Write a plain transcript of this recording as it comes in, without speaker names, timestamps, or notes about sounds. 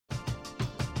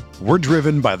We're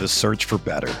driven by the search for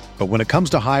better. But when it comes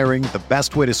to hiring, the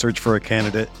best way to search for a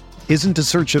candidate isn't to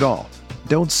search at all.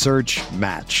 Don't search,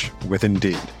 match with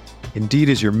Indeed. Indeed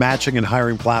is your matching and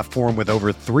hiring platform with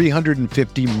over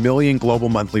 350 million global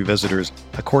monthly visitors,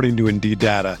 according to Indeed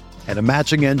data, and a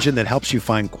matching engine that helps you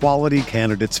find quality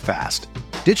candidates fast.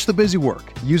 Ditch the busy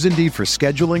work. Use Indeed for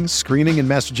scheduling, screening, and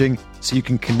messaging so you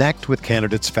can connect with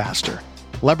candidates faster.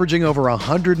 Leveraging over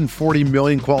 140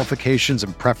 million qualifications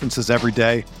and preferences every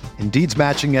day, Indeed's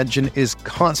matching engine is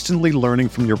constantly learning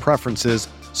from your preferences,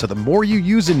 so the more you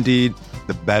use Indeed,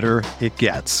 the better it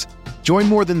gets. Join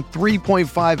more than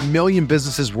 3.5 million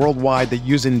businesses worldwide that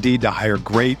use Indeed to hire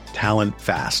great talent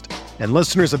fast. And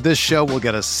listeners of this show will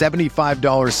get a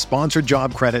 $75 sponsored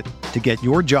job credit to get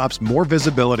your jobs more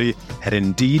visibility at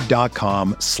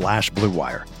Indeed.com/Blue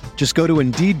Wire. Just go to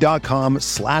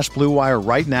Indeed.com/Blue Wire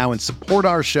right now and support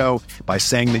our show by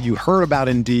saying that you heard about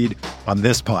Indeed on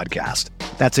this podcast.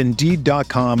 That's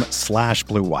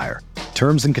Indeed.com/Blue Wire.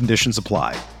 Terms and conditions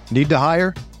apply. Need to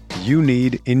hire? You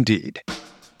need Indeed.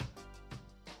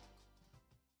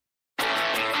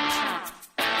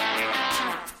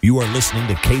 You are listening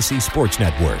to KC Sports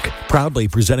Network, proudly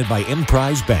presented by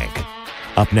Emprise Bank.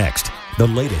 Up next, the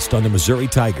latest on the Missouri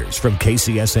Tigers from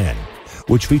KCSN,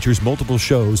 which features multiple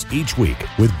shows each week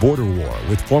with Border War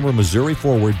with former Missouri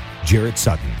forward Jarrett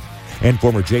Sutton and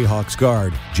former Jayhawks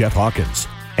guard Jeff Hawkins,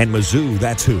 and Mizzou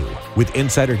That's Who with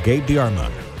insider Gabe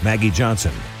DeArmond, Maggie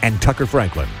Johnson, and Tucker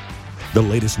Franklin. The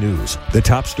latest news, the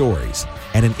top stories,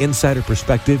 and an insider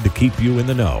perspective to keep you in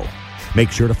the know.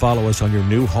 Make sure to follow us on your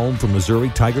new home for Missouri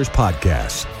Tigers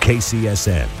podcasts,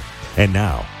 KCSN. And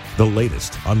now, the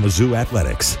latest on Mizzou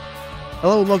Athletics.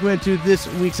 Hello and welcome into this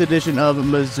week's edition of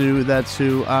Mizzou That's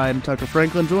Who. I'm Tucker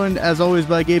Franklin, joined as always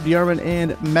by Gabe DeArmond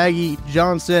and Maggie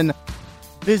Johnson.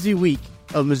 Busy week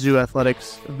of Mizzou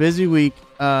Athletics. A busy week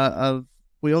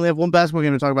we only have one basketball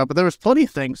game to talk about, but there was plenty of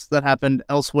things that happened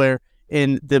elsewhere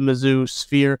in the Mizzou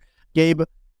sphere. Gabe,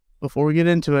 before we get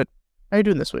into it, how are you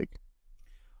doing this week?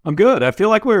 I'm good. I feel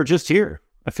like we were just here.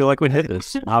 I feel like we hit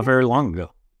this not very long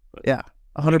ago. But yeah,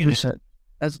 100%.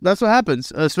 That's what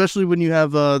happens, especially when you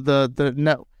have now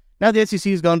the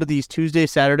SEC has gone to these Tuesday,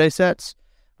 Saturday sets.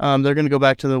 They're going to go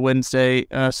back to the Wednesday,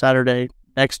 Saturday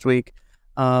next week.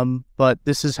 But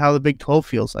this is how the Big 12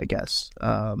 feels, I guess.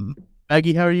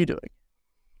 Maggie, how are you doing?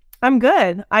 I'm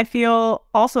good. I feel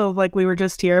also like we were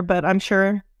just here, but I'm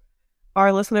sure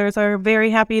our listeners are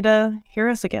very happy to hear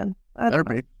us again.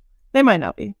 They might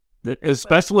not be.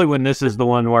 Especially when this is the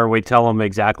one where we tell them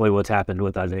exactly what's happened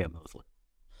with Isaiah Mosley.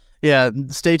 Yeah,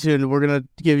 stay tuned. We're going to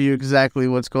give you exactly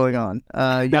what's going on.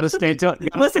 You got to stay tuned.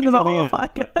 Listen to the whole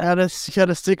podcast. Got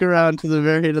to stick around to the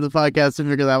very end of the podcast to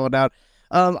figure that one out.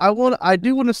 I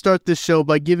do want to start this show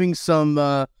by giving some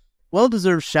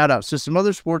well-deserved shout-outs to some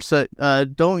other sports that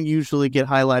don't usually get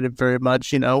highlighted very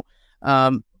much,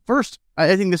 First,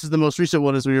 I think this is the most recent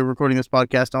one as we were recording this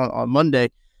podcast on Monday.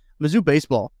 Mizzou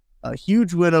baseball. A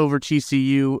huge win over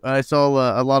TCU. I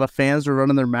saw a lot of fans were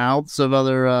running their mouths of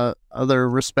other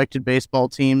respected baseball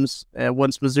teams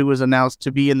once Mizzou was announced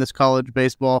to be in this college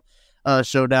baseball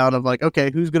showdown of like,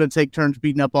 okay, who's going to take turns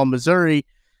beating up on Missouri?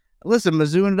 Listen,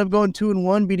 Mizzou ended up going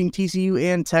 2-1, beating TCU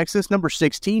and Texas, number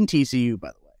 16 TCU, by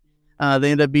the way.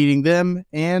 They ended up beating them,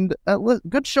 and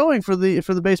good showing for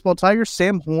the baseball Tigers.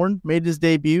 Sam Horn made his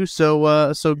debut,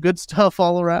 so good stuff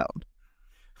all around.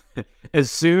 As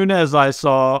soon as I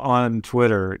saw on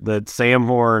Twitter that Sam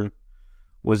Horn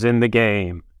was in the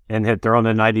game and had thrown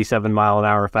a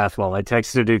 97-mile-an-hour fastball, I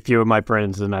texted a few of my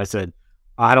friends and I said,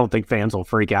 I don't think fans will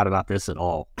freak out about this at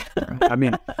all. I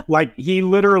mean, like, he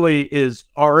literally is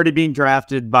already being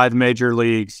drafted by the major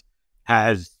leagues,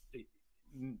 has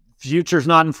future's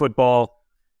not in football.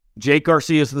 Jake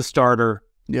Garcia's the starter.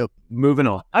 Yep. Moving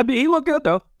on. I mean, he looked good,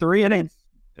 though. 3 innings.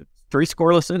 3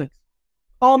 scoreless innings.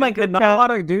 Oh my goodness! Not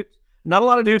a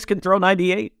lot of dudes can throw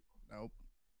 98. Nope.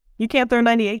 You can't throw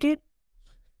 98, dude?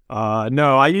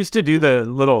 No. I used to do the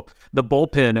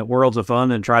bullpen at Worlds of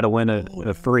Fun and try to win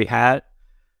a free hat.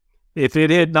 If it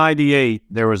hit 98,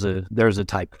 there's a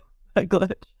typo.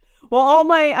 Glitch. Well, all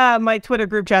my my Twitter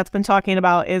group chat's been talking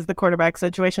about is the quarterback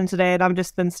situation today, and I've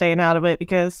just been staying out of it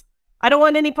because I don't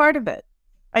want any part of it.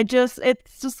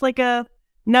 It's just like a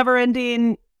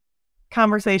never-ending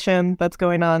conversation that's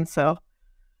going on. So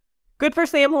good for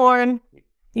Sam Horn.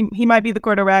 He might be the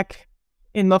quarterback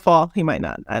in the fall. He might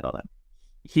not. I don't know.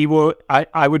 He will.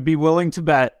 I would be willing to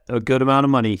bet a good amount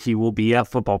of money he will be at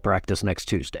football practice next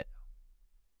Tuesday.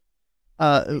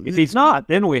 If he's not,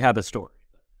 then we have a story.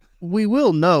 We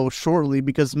will know shortly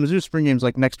because Mizzou spring game's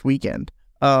like next weekend.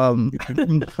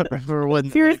 For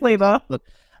when seriously though.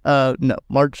 No,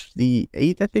 March the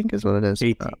 8th, I think is what it is.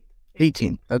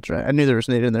 18. That's right. I knew there was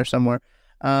an 8 in there somewhere.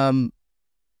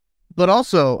 But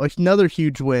also another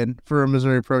huge win for a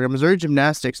Missouri program. Missouri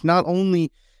Gymnastics, not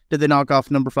only did they knock off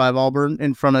number 5 Auburn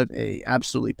in front of a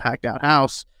absolutely packed out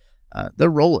house, they're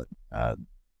rolling,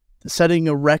 setting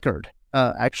a record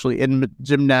actually in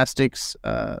gymnastics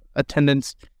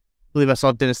attendance. I believe I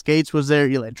saw Dennis Gates was there.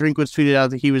 Eli Drinkwitz tweeted out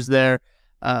that he was there.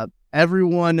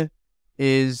 Everyone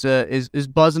is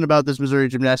buzzing about this Missouri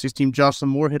Gymnastics team.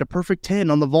 Jocelyn Moore hit a perfect 10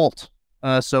 on the vault.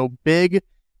 So big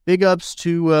ups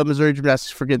to Missouri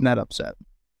Gymnastics for getting that upset.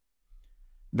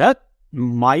 That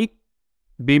might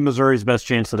be Missouri's best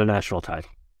chance at a national title.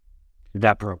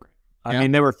 That program. I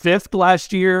mean, they were 5th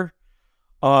last year,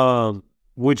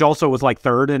 which also was like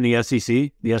 3rd in the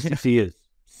SEC. The SEC is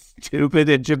stupid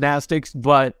in gymnastics,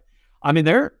 but I mean,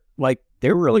 they're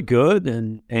really good,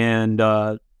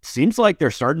 and seems like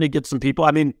they're starting to get some people.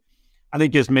 I mean, I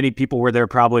think as many people were there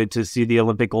probably to see the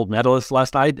Olympic gold medalists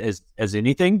last night as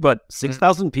anything, but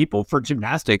 6,000 people for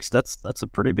gymnastics, that's a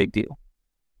pretty big deal.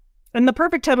 And the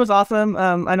perfect 10 was awesome.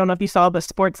 I don't know if you saw, but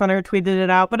Sports Center tweeted it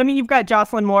out. But I mean, you've got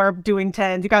Jocelyn Moore doing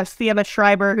 10s. You got Sienna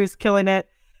Schreiber, who's killing it,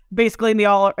 basically in the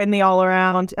all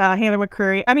around. Hannah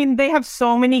McCreary. I mean, they have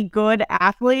so many good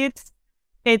athletes.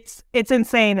 It's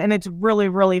insane, and it's really,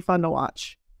 really fun to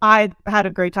watch. I had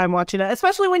a great time watching it,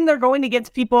 especially when they're going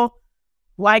against people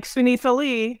like Sunita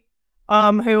Lee,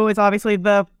 who is obviously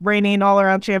the reigning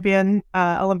all-around champion,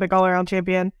 Olympic all-around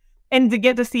champion. And to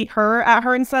get to see her at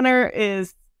Hearn Center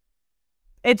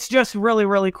it's just really,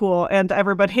 really cool. And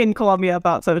everybody in Columbia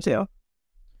thought so too.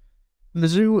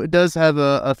 Mizzou does have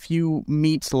a few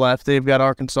meets left. They've got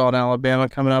Arkansas and Alabama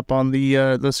coming up on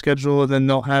the schedule, and then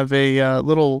they'll have a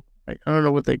little, I don't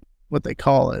know what they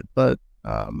call it, but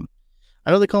I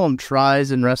know they call them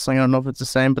tries in wrestling. I don't know if it's the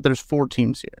same, but there's 4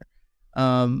 teams here.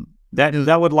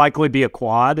 That would likely be a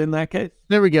quad in that case.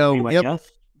 There we go. Anyway, yep,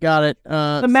 yes. Got it.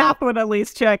 The math would at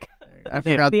least check. I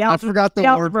forgot the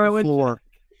word before.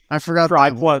 I forgot.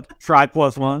 Try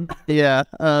plus 1. Yeah.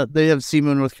 They have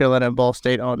Seaman, North Carolina, and Ball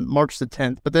State on March the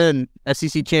 10th. But then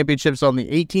SEC Championships on the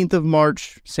 18th of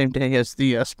March, same day as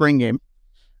the spring game.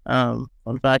 Fun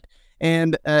fact.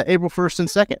 And April 1st and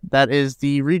 2nd, that is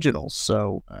the regionals.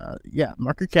 So,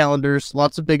 mark your calendars.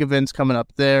 Lots of big events coming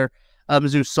up there.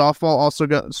 Mizzou softball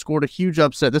also scored a huge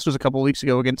upset. This was a couple of weeks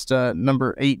ago against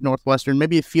number 8 Northwestern.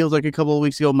 Maybe it feels like a couple of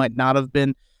weeks ago, might not have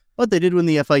been, but they did win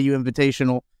the FIU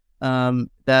Invitational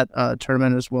that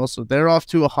tournament as well. So they're off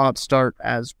to a hot start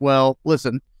as well.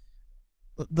 Listen,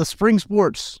 the spring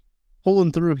sports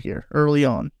pulling through here early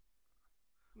on.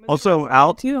 Also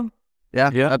out too. Yeah,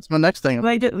 that's my next thing.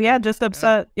 They did, just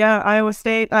upset. Yeah, Iowa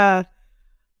State.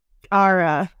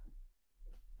 Our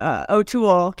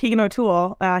O'Toole, Keegan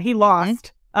O'Toole, he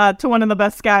lost to one of the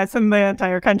best guys in the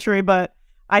entire country, but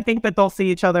I think that they'll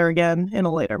see each other again in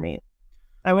a later meet.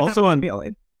 I would also have a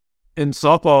feeling. In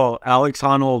softball, Alex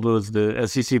Honnold was the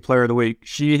SEC Player of the Week.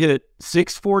 She hit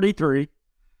 .643,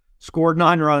 scored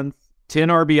 9 runs, 10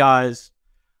 RBIs,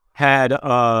 had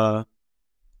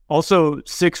also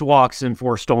 6 walks and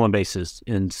 4 stolen bases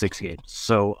in 6 games.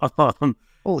 So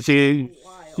she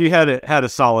had a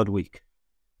solid week.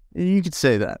 You could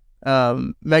say that.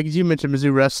 Maggie, you mentioned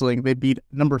Mizzou wrestling. They beat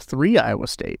number 3 Iowa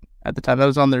State at the time. That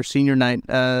was on their senior night.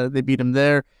 They beat them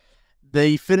there.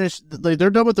 They finished. They're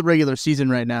done with the regular season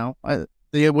right now.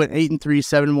 They went 8-3,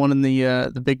 7-1 in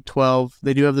the Big 12.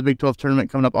 They do have the Big 12 tournament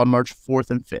coming up on March 4th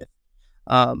and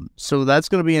 5th. So that's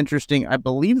going to be interesting. I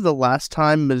believe the last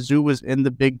time Mizzou was in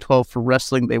the Big 12 for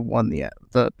wrestling, they won the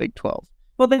Big 12.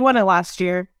 Well, they won it last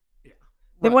year.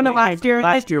 They won it last year.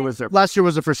 Last year was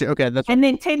the first year. Okay, that's right. And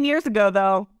then 10 years ago,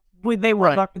 though, they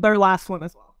won their last one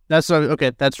as well. That's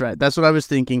right. That's what I was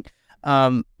thinking.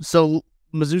 So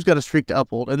Mizzou's got a streak to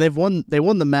uphold, and they won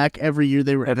the MAC every year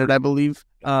they were entered, I believe.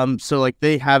 So like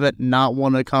they haven't not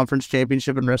won a conference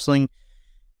championship in wrestling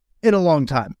in a long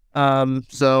time.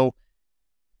 So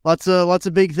lots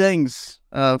of big things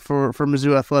for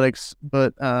Mizzou athletics.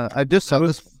 But I just saw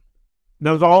this.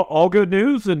 That was all good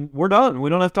news, and we're done. We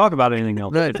don't have to talk about anything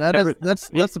else. Right, that's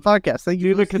the podcast. Thank you.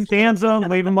 Do the Costanza,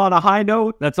 leave them on a high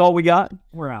note. That's all we got.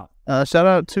 We're out. Shout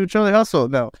out to Charlie Hustle.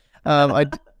 No, I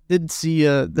did see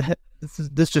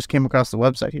this just came across the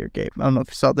website here, Gabe. I don't know if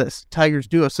you saw this. Tigers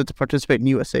duo set to participate in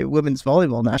USA Women's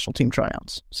Volleyball National Team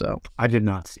tryouts. So I did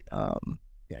not see that.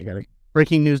 I got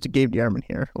breaking news to Gabe DeArmond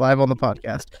here, live on the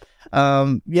podcast.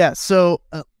 So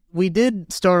we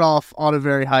did start off on a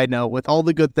very high note with all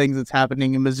the good things that's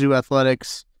happening in Mizzou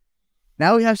athletics.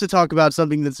 Now we have to talk about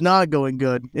something that's not going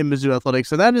good in Mizzou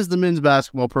athletics, and that is the men's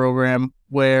basketball program,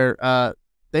 where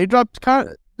they dropped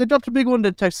a big one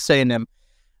to Texas A&M,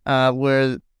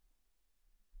 where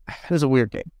it was a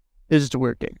weird game. It was just a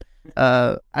weird game.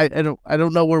 I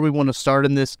don't know where we want to start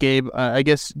in this game. I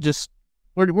guess just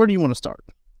where do you want to start?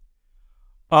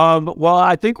 Well,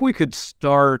 I think we could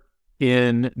start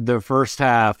in the first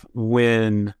half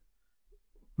when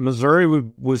Missouri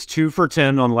was 2 for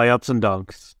 10 on layups and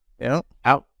dunks. Yeah.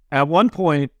 At one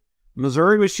point,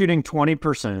 Missouri was shooting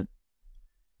 20%.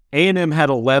 A&M had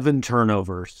 11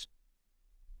 turnovers,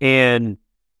 and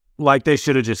like they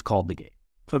should have just called the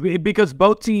game. Because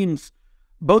both teams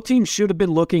should have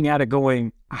been looking at it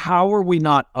going, how are we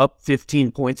not up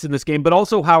 15 points in this game? But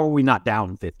also, how are we not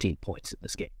down 15 points in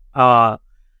this game? And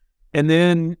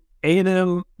then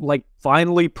A&M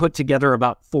finally put together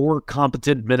about 4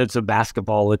 competent minutes of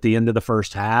basketball at the end of the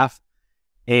first half,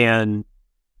 and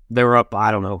they were up,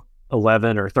 I don't know,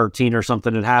 11 or 13 or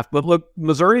something at half. But look,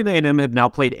 Missouri and A&M have now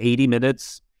played 80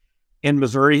 minutes, and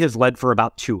Missouri has led for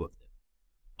about 2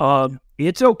 of them.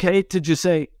 It's okay to just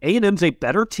say A&M's a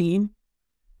better team,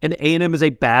 and A&M is a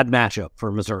bad matchup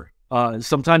for Missouri.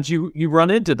 Sometimes you run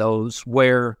into those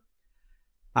where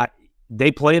they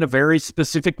play in a very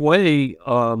specific way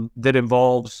that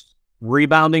involves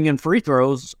rebounding and free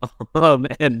throws,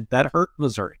 and that hurt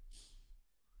Missouri.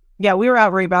 Yeah, we were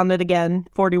out rebounded again,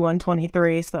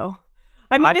 41-23. So,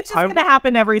 I mean, it's just going to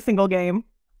happen every single game.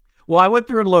 Well, I went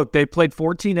through and looked. They played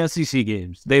 14 SEC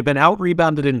games. They've been out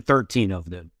rebounded in 13 of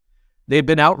them. They've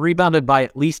been out rebounded by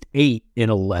at least 8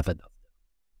 in 11 of them.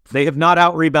 They have not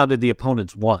out rebounded the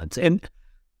opponents once. And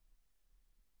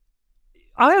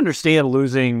I understand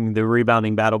losing the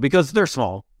rebounding battle because they're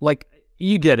small.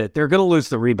 You get it. They're going to lose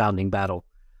the rebounding battle.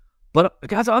 But,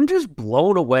 guys, I'm just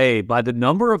blown away by the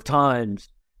number of times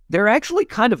they're actually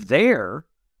kind of there,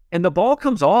 and the ball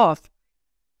comes off,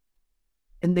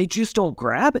 and they just don't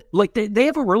grab it. They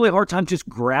have a really hard time just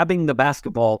grabbing the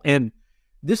basketball. And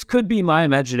this could be my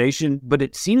imagination, but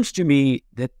it seems to me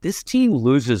that this team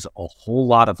loses a whole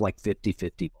lot of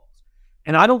 50-50 balls.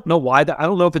 And I don't know why. I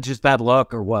don't know if it's just bad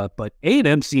luck or what, but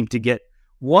A&M seemed to get,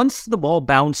 once the ball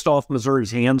bounced off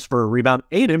Missouri's hands for a rebound,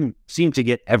 A&M seemed to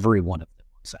get every one of them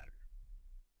on Saturday.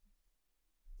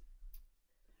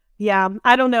 Yeah,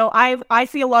 I don't know. I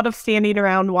see a lot of standing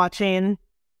around watching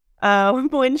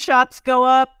when shots go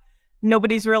up.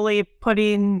 Nobody's really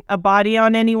putting a body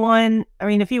on anyone. I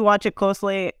mean, if you watch it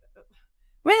closely,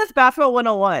 it's basketball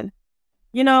 101.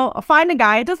 Find a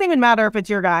guy. It doesn't even matter if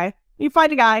it's your guy. You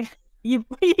find a guy,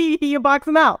 you box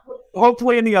him out.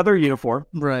 Hopefully in the other uniform.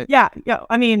 Right. Yeah.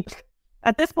 I mean,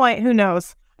 at this point, who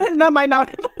knows? That might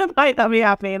not be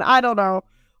happening. I don't know.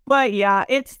 But yeah,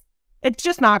 it's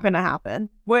just not going to happen.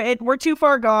 We're too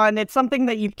far gone. It's something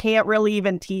that you can't really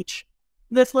even teach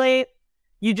this late.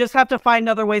 You just have to find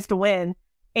other ways to win.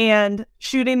 And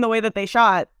shooting the way that they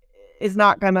shot is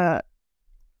not going to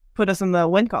put us in the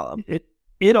win column.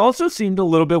 It also seemed a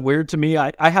little bit weird to me.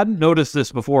 I hadn't noticed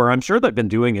this before. I'm sure they've been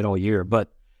doing it all year.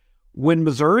 But when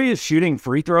Missouri is shooting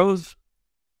free throws,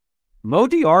 Mo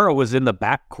Diarra was in the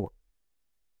backcourt,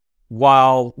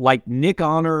 while Nick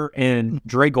Honor and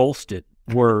Dre Golston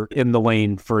were in the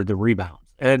lane for the rebounds.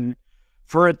 And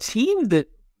for a team that,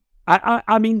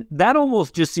 I mean, that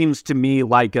almost just seems to me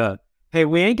like hey,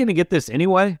 we ain't going to get this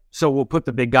anyway, so we'll put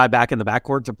the big guy back in the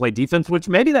backcourt to play defense, which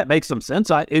maybe that makes some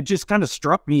sense. It just kind of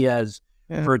struck me as,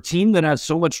 for a team that has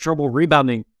so much trouble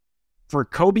rebounding, for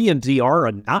Kobe and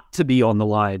Diarra not to be on the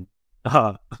line,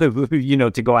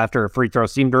 to go after a free throw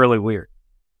seemed really weird.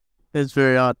 It's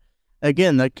very odd.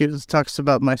 Again, that talks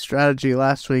about my strategy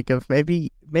last week of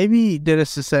maybe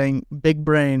Dennis is saying, big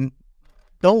brain,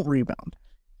 don't rebound.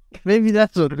 Maybe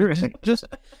that's what it is.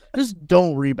 Just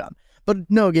don't rebound. But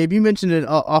no, Gabe, you mentioned it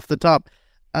off the top.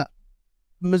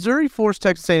 Missouri forced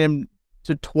Texas A&M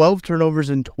to 12 turnovers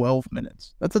in 12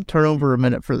 minutes. That's a turnover a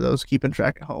minute for those keeping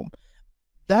track at home.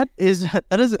 That is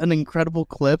an incredible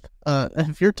clip.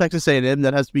 If you're Texas A&M,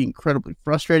 that has to be incredibly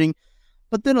frustrating.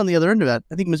 But then on the other end of that,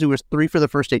 I think Missouri was 3 for the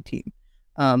first 18.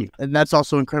 And that's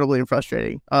also incredibly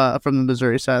frustrating from the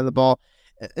Missouri side of the ball.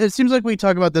 It seems like we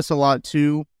talk about this a lot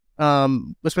too.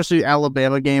 Especially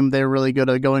Alabama game, they're really good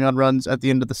at going on runs at the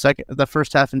end of the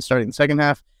first half and starting the second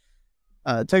half.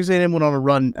 Texas A&M went on a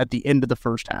run at the end of the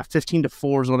first half.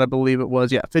 15-4 is what I believe it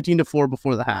was. Yeah, 15-4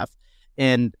 before the half.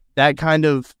 And that kind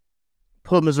of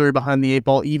put Missouri behind the 8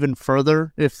 ball even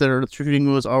further if their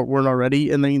shooting weren't already.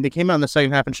 And then they came out in the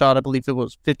second half and shot, I believe it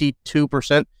was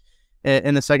 52%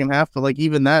 in the second half. But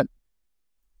even that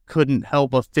couldn't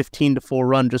help a 15-4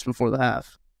 run just before the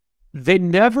half. They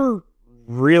never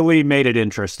really made it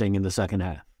interesting in the second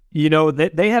half.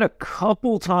 They had a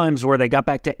couple times where they got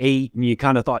back to 8 and you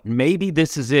kind of thought maybe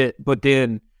this is it. But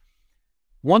then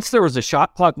once there was a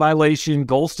shot clock violation,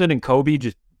 Golston and Kobe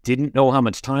just didn't know how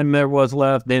much time there was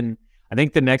left. Then I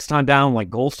think the next time down, like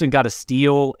Golston got a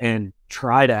steal and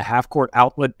tried a half-court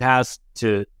outlet pass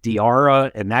to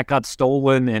Diarra, and that got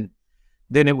stolen. And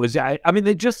then it was, I mean,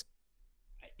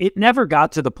 it never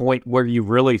got to the point where you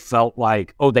really felt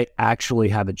like, oh, they actually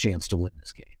have a chance to win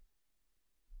this game.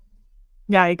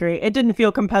 Yeah, I agree. It didn't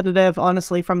feel competitive,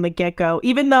 honestly, from the get-go,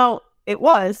 even though it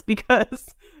was,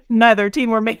 because neither team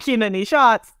were making any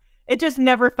shots. It just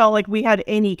never felt like we had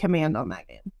any command on that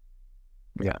game.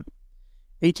 Yeah.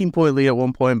 18-point lead at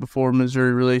one point before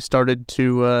Missouri really started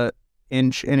to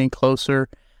inch any closer.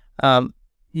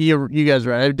 You guys are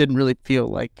right. It didn't really feel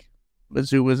like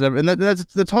Mizzou was ever, and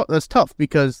that's tough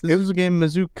because this was a game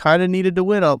Mizzou kind of needed to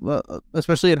win,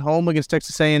 especially at home against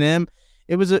Texas A&M.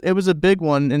 It was a big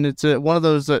one, and it's one of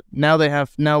those that now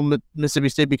Mississippi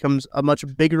State becomes a much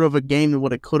bigger of a game than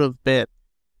what it could have been.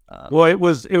 Well, it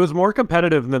was more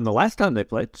competitive than the last time they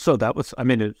played, so that was, I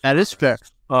mean, that is fair.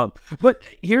 But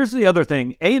here's the other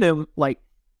thing, A&M,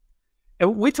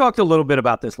 and we talked a little bit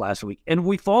about this last week, and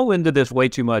we fall into this way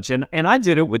too much, and I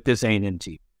did it with this A&M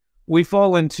team. We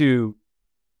fall into,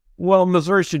 well,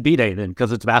 Missouri should beat A&M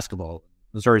because it's basketball.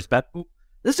 Missouri's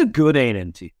this is a good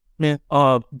A&M team. Yeah.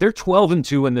 They're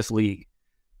 12-2 in this league.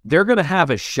 They're going to have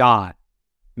a shot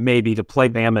maybe to play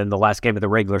Bama in the last game of the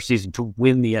regular season to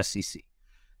win the SEC.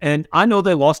 And I know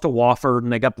they lost to Wofford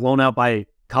and they got blown out by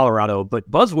Colorado, but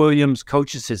Buzz Williams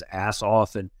coaches his ass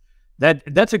off, and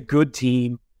that's a good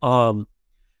team. And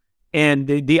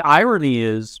the irony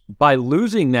is, by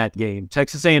losing that game,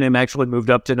 Texas A&M actually moved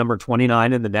up to number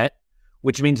 29 in the net,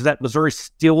 which means that Missouri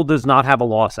still does not have a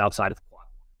loss outside of the quad.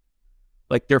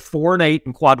 Like, they're 4-8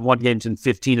 in quad one games and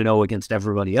 15-0 against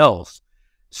everybody else.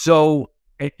 So,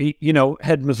 you know,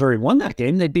 had Missouri won that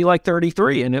game, they'd be like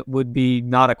 33, and it would be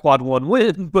not a quad one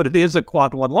win, but it is a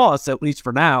quad one loss, at least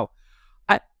for now.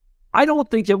 I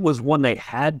don't think it was one they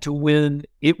had to win.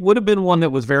 It would have been one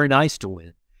that was very nice to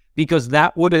win, because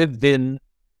that would have been,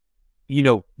 you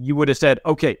know, you would have said,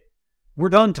 okay, we're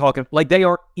done talking. Like, they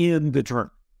are in the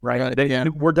tournament, right?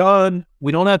 We're done.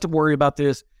 We don't have to worry about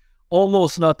this.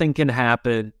 Almost nothing can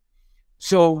happen.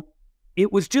 So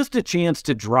it was just a chance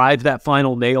to drive that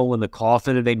final nail in the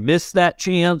coffin, and they missed that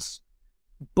chance,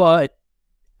 but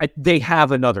they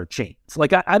have another chance.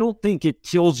 Like, I don't think it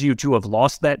kills you to have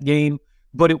lost that game,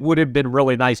 but it would have been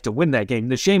really nice to win that game.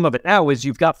 The shame of it now is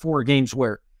you've got 4 games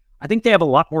where I think they have a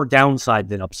lot more downside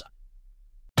than upside.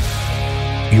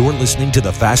 You're listening to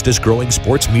the fastest growing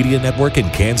sports media network in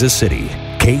Kansas City,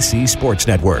 KC Sports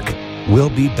Network. We'll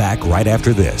be back right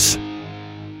after this.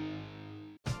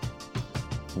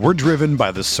 We're driven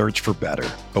by the search for better.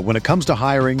 But when it comes to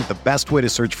hiring, the best way to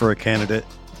search for a candidate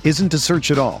isn't to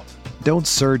search at all. Don't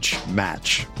search,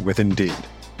 match with Indeed.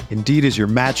 Indeed is your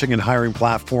matching and hiring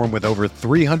platform with over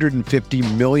 350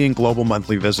 million global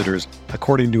monthly visitors,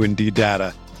 according to Indeed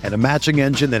data, and a matching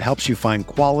engine that helps you find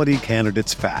quality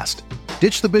candidates fast.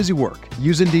 Ditch the busy work.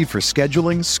 Use Indeed for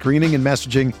scheduling, screening, and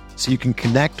messaging so you can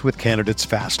connect with candidates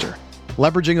faster.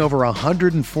 Leveraging over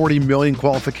 140 million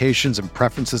qualifications and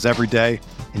preferences every day,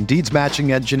 Indeed's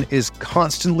matching engine is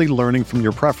constantly learning from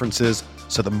your preferences,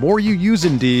 so the more you use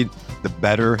Indeed, the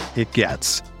better it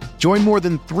gets. Join more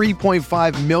than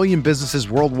 3.5 million businesses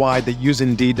worldwide that use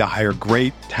Indeed to hire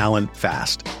great talent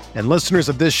fast. And listeners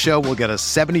of this show will get a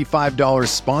 $75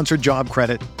 sponsored job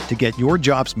credit to get your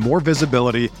jobs more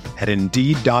visibility at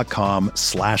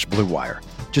Indeed.com/Blue Wire.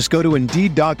 Just go to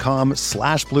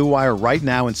Indeed.com/Blue Wire right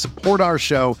now and support our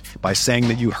show by saying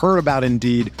that you heard about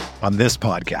Indeed on this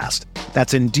podcast.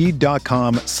 That's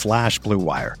Indeed.com/Blue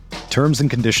Wire. Terms and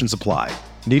conditions apply.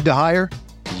 Need to hire?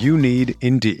 You need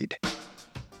Indeed.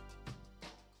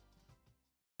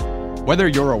 Whether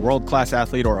you're a world-class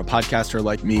athlete or a podcaster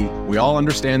like me, we all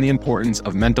understand the importance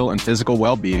of mental and physical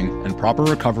well-being and proper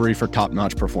recovery for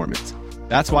top-notch performance.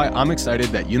 That's why I'm excited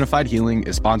that Unified Healing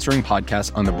is sponsoring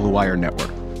podcasts on the Blue Wire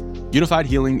Network. Unified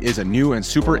Healing is a new and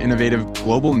super innovative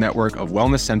global network of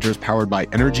wellness centers powered by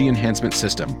Energy Enhancement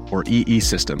System, or EE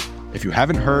System. If you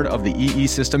haven't heard of the EE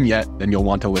System yet, then you'll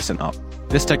want to listen up.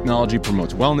 This technology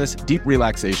promotes wellness, deep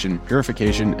relaxation,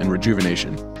 purification, and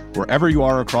rejuvenation. Wherever you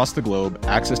are across the globe,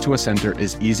 access to a center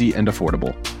is easy and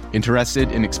affordable.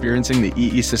 Interested in experiencing the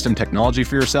EE System technology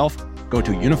for yourself? Go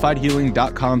to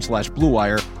unifiedhealing.com/Blue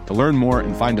Wire to learn more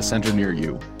and find a center near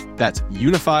you. That's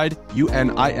unified,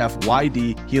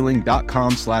 UNIFYD,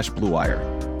 healing.com/Blue Wire.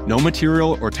 No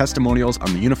material or testimonials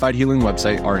on the Unified Healing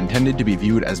website are intended to be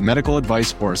viewed as medical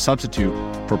advice or a substitute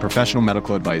for professional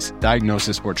medical advice,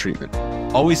 diagnosis, or treatment.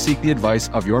 Always seek the advice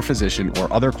of your physician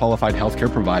or other qualified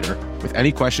healthcare provider with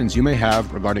any questions you may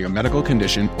have regarding a medical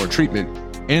condition or treatment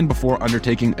and before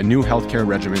undertaking a new healthcare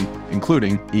regimen,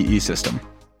 including EE System.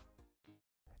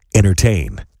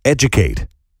 Entertain, Educate.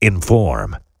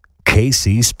 Inform.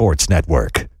 KC Sports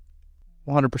Network.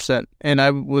 100%. And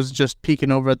I was just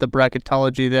peeking over at the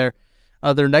bracketology there.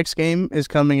 Their next game is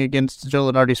coming against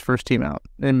Joe Lunardi's first team out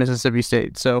in Mississippi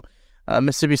State. So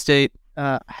Mississippi State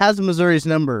has Missouri's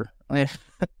number,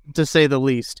 to say the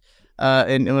least,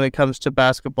 and when it comes to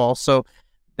basketball. So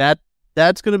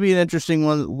that's going to be an interesting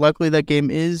one. Luckily, that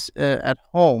game is at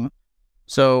home.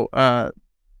 So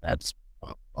that's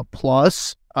a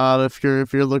plus if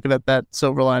you're looking at that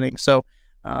silver lining. So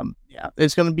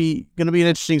it's going to be an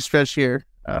interesting stretch here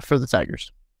for the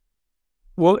Tigers.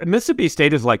 Well, Mississippi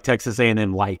State is like Texas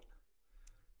A&M light.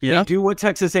 Yeah. They do what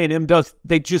Texas A&M does.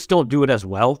 They just don't do it as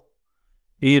well.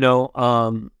 You know,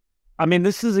 I mean,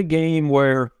 this is a game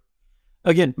where,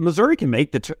 again, Missouri can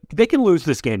make they can lose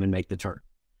this game and make the turn.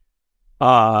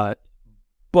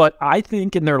 But I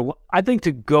think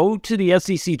to go to the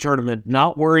SEC tournament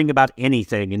not worrying about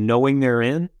anything and knowing they're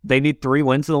in, they need 3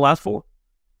 wins in the last 4.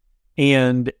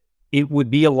 And it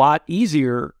would be a lot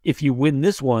easier if you win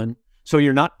this one, so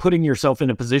you're not putting yourself in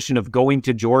a position of going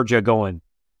to Georgia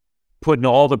putting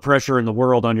all the pressure in the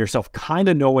world on yourself, kind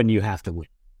of knowing you have to win.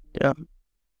 Yeah.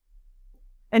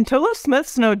 And Tolo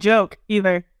Smith's no joke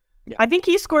either. Yeah. I think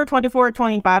he scored 24 or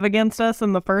 25 against us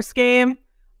in the first game.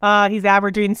 He's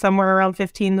averaging somewhere around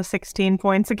 15 to 16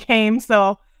 points a game.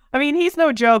 So, I mean, he's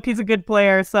no joke. He's a good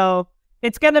player. So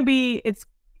it's gonna be a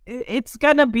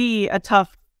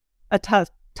tough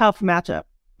matchup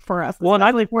for us. Well,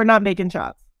 and we're not making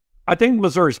shots. I think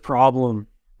Missouri's problem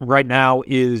right now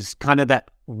is kind of that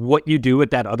what you do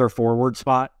at that other forward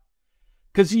spot.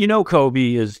 Because, you know,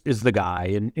 Kobe is the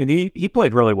guy, and he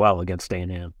played really well against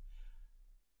A&M.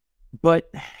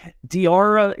 But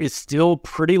Diarra is still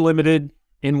pretty limited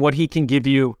in what he can give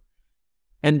you.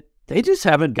 And they just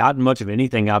haven't gotten much of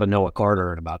anything out of Noah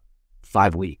Carter in about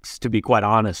 5 weeks, to be quite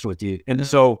honest with you. And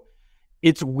so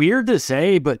it's weird to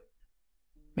say, but,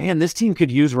 man, this team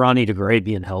could use Ronnie DeGray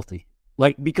being healthy.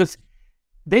 Because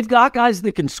they've got guys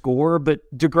that can score, but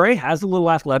DeGray has a little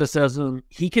athleticism.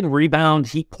 He can rebound.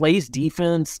 He plays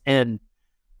defense, and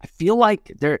I feel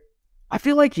like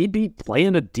he'd be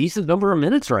playing a decent number of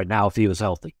minutes right now if he was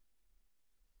healthy.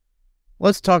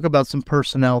 Let's talk about some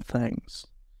personnel things.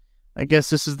 I guess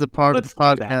this is the part of the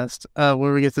podcast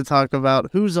where we get to talk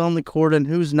about who's on the court and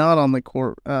who's not on the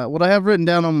court. What I have written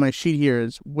down on my sheet here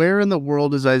is, where in the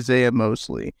world is Isaiah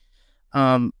Mosley?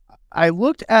 I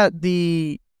looked at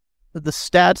the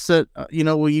stats that,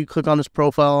 when you click on his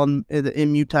profile on the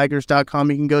MUTigers.com,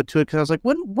 you can go to it, because I was like,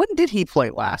 when did he play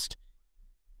last?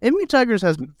 MU Tigers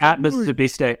has at Mississippi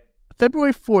State.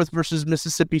 February 4th versus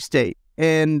Mississippi State.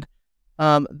 And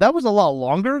that was a lot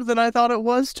longer than I thought it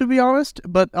was, to be honest,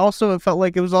 but also it felt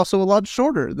like it was also a lot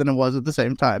shorter than it was at the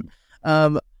same time.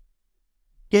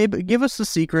 Gabe, give us the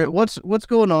secret. What's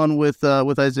going on with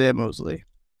Isaiah Mosley?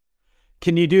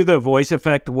 Can you do the voice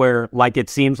effect where, like, it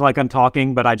seems like I'm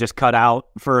talking, but I just cut out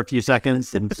for a few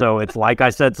seconds, and so it's like I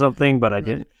said something, but I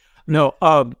didn't? No.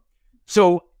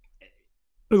 So,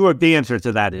 look, the answer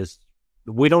to that is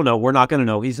we don't know. We're not going to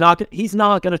know. He's not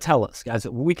going to tell us, guys.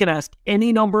 We can ask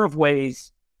any number of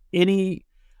ways.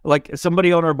 Like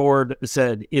somebody on our board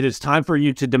said, it is time for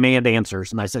you to demand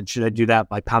answers, and I said, should I do that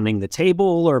by pounding the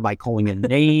table or by calling a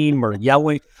name or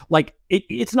yelling? Like,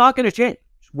 it's not going to change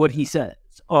what he says.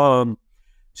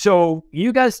 So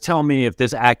you guys tell me if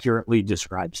this accurately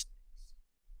describes.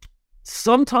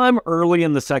 Sometime early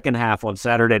in the second half on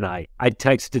Saturday night, I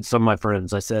texted some of my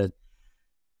friends. I said,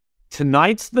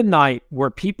 tonight's the night where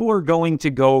people are going to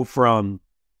go from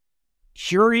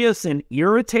curious and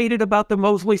irritated about the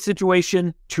Mosley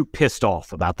situation to pissed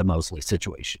off about the Mosley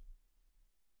situation.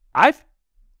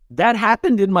 That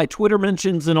happened in my Twitter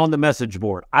mentions and on the message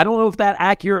board. I don't know if that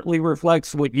accurately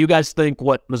reflects what you guys think,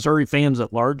 what Missouri fans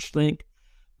at large think,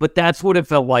 but that's what it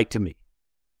felt like to me.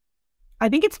 I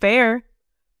think it's fair.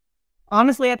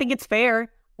 Honestly, I think it's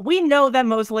fair. We know that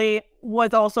Mosley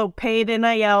was also paid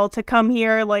NIL to come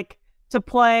here, to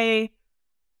play.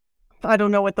 I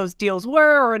don't know what those deals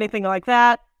were or anything like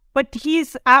that, but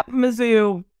he's at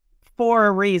Mizzou for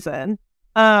a reason.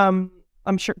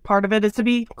 I'm sure part of it is to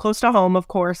be close to home, of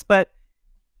course, but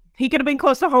he could have been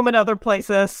close to home in other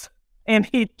places, and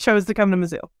he chose to come to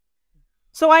Mizzou.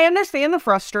 So I understand the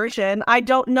frustration. I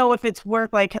don't know if it's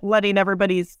worth letting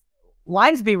everybody's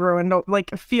lives be ruined, or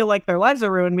feel like their lives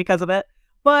are ruined because of it.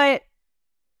 But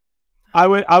I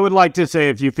would like to say,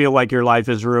 if you feel like your life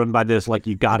is ruined by this,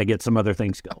 you got to get some other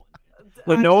things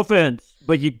going. No offense,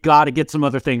 but you got to get some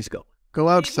other things going. Go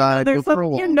outside. Go for a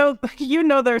walk.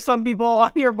 There's some people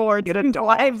on your board whose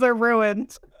lives are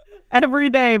ruined every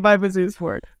day by Mizzou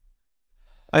Sport.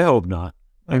 I hope not.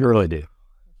 I really do.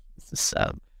 It's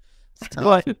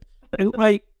But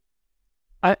like,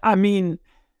 I mean,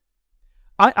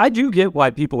 I do get why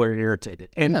people are irritated.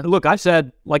 And look, I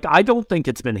said, like, I don't think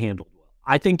it's been handled well.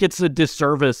 I think it's a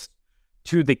disservice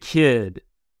to the kid.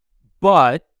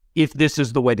 But if this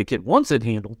is the way the kid wants it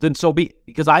handled, then so be it.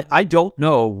 Because I don't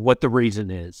know what the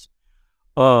reason is.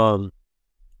 The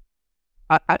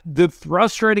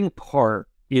frustrating part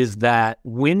is that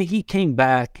when he came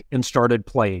back and started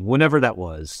playing, whenever that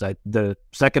was, the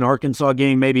second Arkansas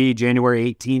game, maybe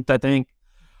January 18th, I think.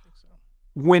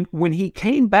 When he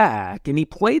came back and he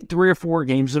played 3 or 4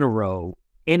 games in a row,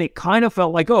 and it kind of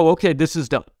felt like, oh, okay, this is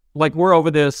done. Like, we're over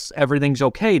this. Everything's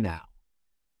okay now.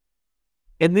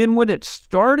 And then when it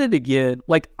started again,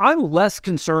 like, I'm less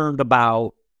concerned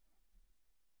about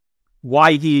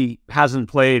why he hasn't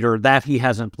played or that he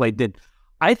hasn't played. Then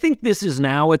I think this is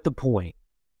now at the point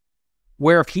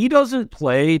where if he doesn't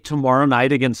play tomorrow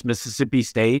night against Mississippi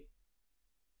State,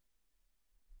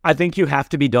 I think you have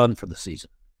to be done for the season.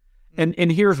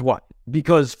 And here's what.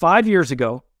 Because 5 years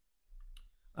ago,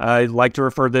 I like to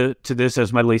refer to this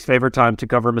as my least favorite time to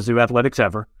cover Mizzou athletics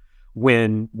ever,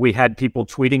 when we had people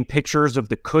tweeting pictures of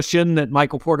the cushion that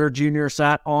Michael Porter Jr.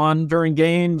 sat on during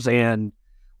games, and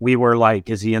we were like,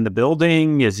 is he in the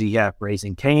building? Is he at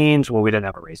Raising Cane's? Well, we didn't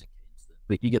have a Raising Cane's,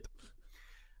 but you get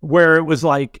where it was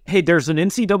like, hey, there's an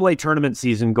NCAA tournament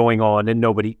season going on, and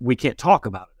we can't talk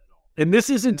about it at all. And this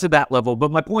isn't to that level, but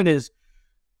my point is,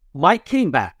 Mike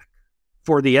came back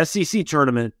for the SEC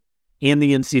tournament and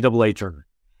the NCAA tournament.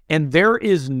 And there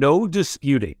is no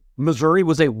disputing Missouri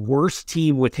was a worse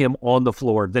team with him on the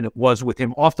floor than it was with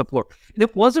him off the floor. And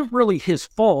it wasn't really his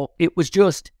fault. It was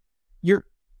just,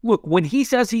 look, when he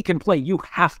says he can play, you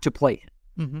have to play him.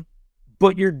 Mm-hmm.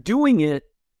 But you're doing it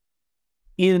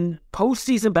in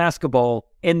postseason basketball,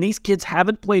 and these kids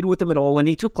haven't played with him at all. And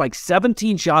he took like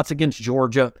 17 shots against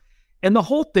Georgia, and the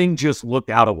whole thing just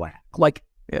looked out of whack. Like,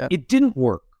 It didn't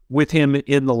work with him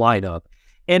in the lineup.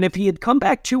 And if he had come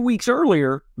back 2 weeks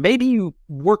earlier, maybe you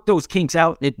work those kinks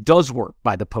out. It does work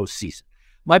by the postseason.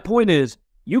 My point is,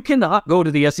 you cannot go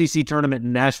to the SEC tournament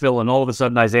in Nashville and all of a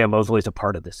sudden Isaiah Mosley is a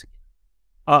part of this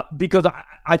again. Because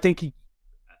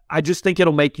I just think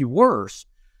it'll make you worse.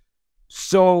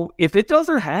 So if it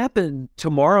doesn't happen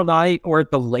tomorrow night or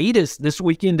at the latest this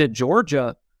weekend at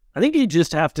Georgia, I think you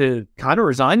just have to kind of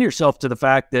resign yourself to the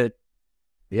fact that,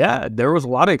 yeah, there was a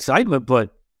lot of excitement,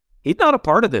 but he's not a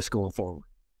part of this going forward.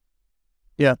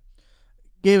 Yeah.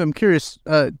 Gabe, I'm curious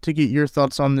to get your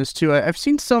thoughts on this too. I've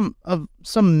seen some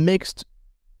mixed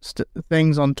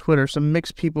things on Twitter, some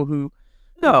mixed people who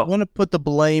want to put the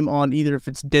blame on either if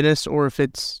it's Dennis or if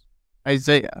it's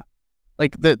Isaiah.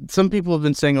 Like that, some people have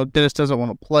been saying, "Oh, Dennis doesn't want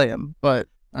to play him," but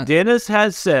Dennis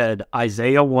has said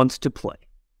Isaiah wants to play.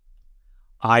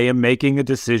 I am making a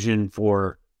decision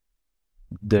for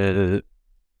the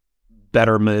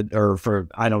betterment, or for,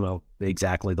 I don't know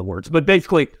exactly the words, but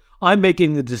basically I'm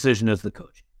making the decision as the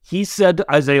coach. He said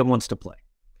Isaiah wants to play.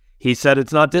 He said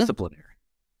it's not disciplinary.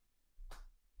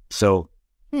 So,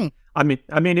 I mean,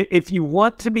 if you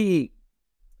want to be,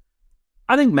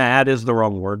 I think mad is the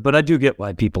wrong word, but I do get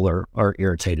why people are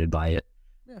irritated by it.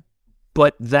 Yeah.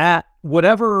 But that,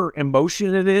 whatever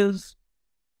emotion it is,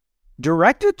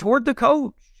 direct it toward the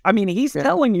coach. I mean, he's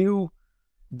telling you,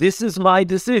 this is my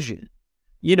decision.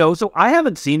 You know, so I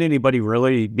haven't seen anybody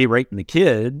really berating the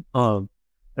kid.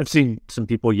 I've seen some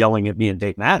people yelling at me and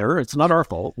Dave Matter. It's not our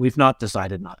fault. We've not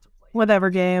decided not to play. Whatever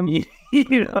game.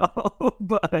 You know,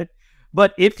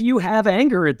 but if you have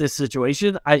anger at this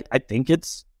situation, I think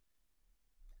it's,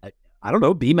 I don't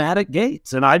know, be mad at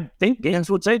Gates. And I think Gates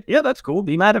would say, yeah, that's cool.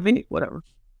 Be mad at me, whatever.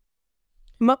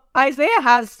 Isaiah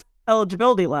has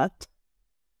eligibility left,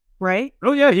 right?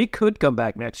 Oh, yeah, he could come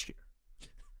back next year.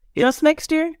 Just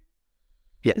next year?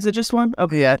 Yeah. Is it just one?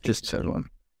 Okay. Yeah, just one.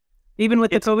 Even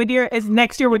with the COVID year? Is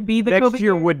next year would be the COVID year? Next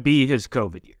year would be his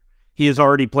COVID year. He has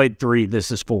already played 3.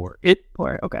 This is 4.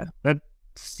 4, okay. That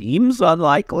seems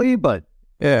unlikely, but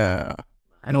yeah,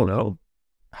 I don't know.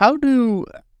 How do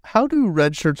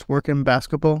red shirts work in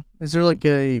basketball? Is there like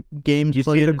a game? You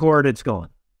see the court, it's gone.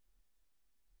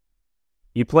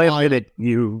 You play a minute,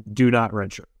 you do not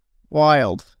red shirt.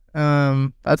 Wild.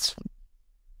 That's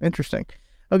interesting.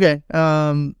 Okay.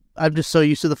 I'm just so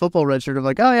used to the football red shirt of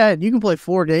like, oh yeah, you can play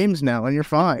 4 games now and you're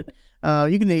fine.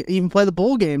 You can even play the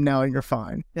bowl game now and you're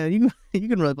fine. Yeah, you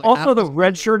can really play. Also, the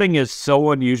red shirting is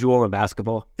so unusual in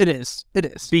basketball. It is.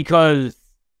 Because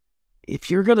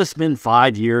if you're going to spend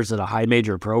 5 years at a high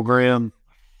major program,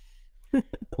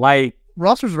 like,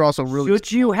 rosters are also really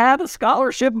should you have a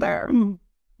scholarship there?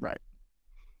 Right.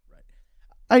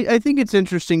 I think it's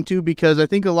interesting too, because I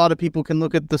think a lot of people can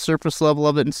look at the surface level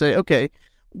of it and say, okay,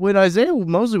 when Isaiah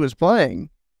Mosley was playing,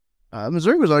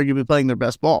 Missouri was arguably playing their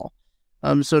best ball.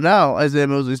 So now Isaiah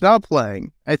Mosley's not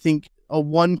playing. I think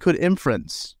one could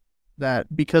inference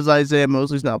that because Isaiah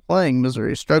Mosley's not playing,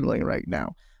 Missouri is struggling right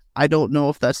now. I don't know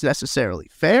if that's necessarily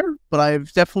fair, but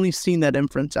I've definitely seen that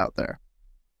inference out there.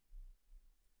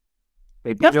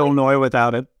 They beat Illinois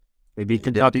without him. They beat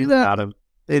Kentucky without him.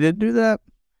 They did do that.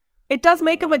 It does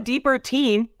make them a deeper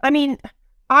team. I mean,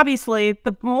 obviously,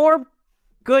 the more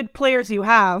good players you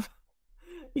have,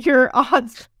 your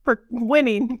odds for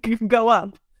winning can go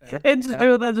up. It's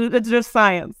just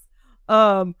science.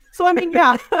 So, I mean,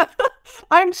 yeah,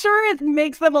 I'm sure it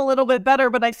makes them a little bit better,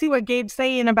 but I see what Gabe's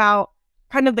saying about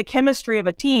kind of the chemistry of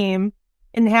a team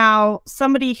and how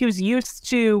somebody who's used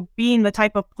to being the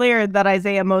type of player that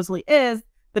Isaiah Mosley is,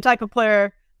 the type of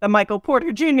player that Michael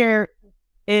Porter Jr.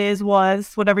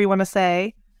 was, whatever you want to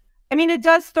say. I mean, it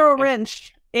does throw a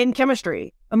wrench in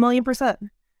chemistry, 1,000,000%.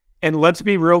 And let's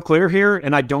be real clear here,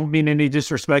 and I don't mean any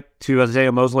disrespect to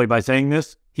Isaiah Mosley by saying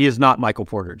this. He is not Michael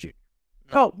Porter Jr.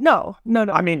 Oh, no.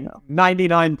 I mean,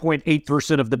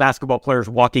 99.8% of the basketball players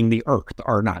walking the earth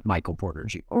are not Michael Porter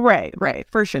Jr. Right,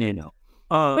 for sure. You know.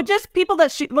 But just people that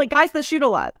shoot, like guys that shoot a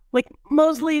lot. Like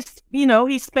Mosley's,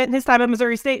 he spent his time at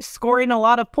Missouri State scoring a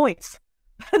lot of points.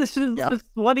 This is just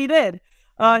what he did.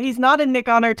 He's not a Nick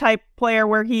Honor type player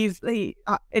where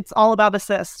it's all about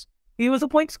assists. He was a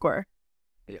point scorer.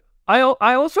 Yeah.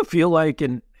 I also feel like,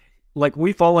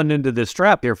 we've fallen into this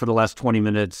trap here for the last 20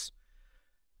 minutes.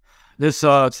 This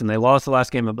sucks, and they lost the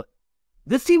last game. But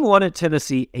this team won at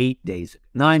Tennessee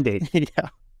 9 days. Yeah,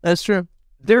 that's true.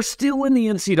 They're still in the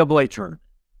NCAA tournament.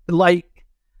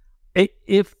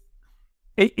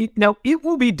 Now, it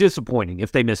will be disappointing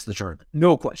if they miss the tournament.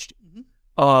 No question.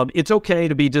 Mm-hmm. It's okay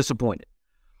to be disappointed.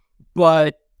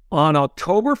 But on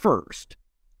October 1st,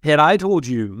 had I told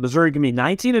you Missouri can be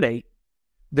 19-8,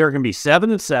 they're going to be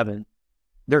 7-7,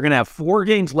 they're going to have 4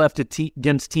 games left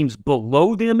against teams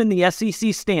below them in the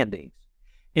SEC standings.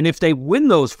 And if they win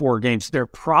those 4 games, they're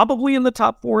probably in the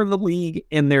top 4 of the league,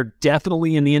 and they're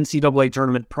definitely in the NCAA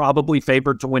tournament, probably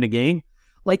favored to win a game.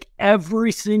 Like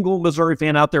every single Missouri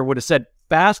fan out there would have said,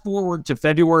 fast forward to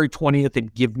February 20th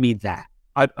and give me that.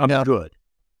 I'm good.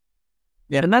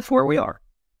 Yeah, and that's where we are.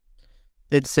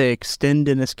 They'd say extend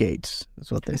Dennis Gates,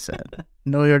 is what they said.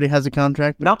 No, he already has a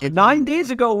contract. Now, 9 days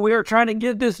ago, we were trying to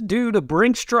get this dude a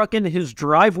Brinks truck in his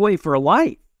driveway for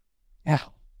life. Yeah.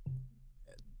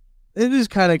 It is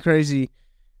kind of crazy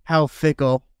how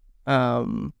fickle,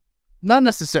 not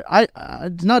necessarily,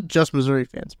 not just Missouri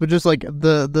fans, but just like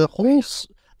the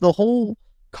whole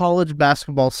college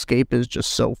basketball scape is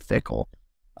just so fickle.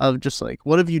 Of just like,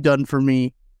 what have you done for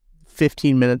me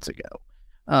 15 minutes ago?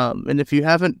 And if you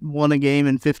haven't won a game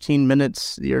in 15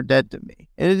 minutes, you're dead to me.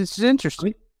 And it's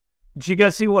interesting. Did you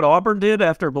guys see what Auburn did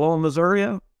after blowing Missouri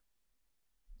out?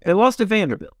 They lost to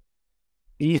Vanderbilt.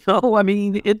 I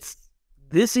mean,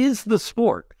 this is the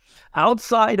sport.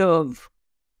 Outside of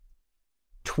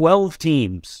 12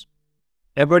 teams,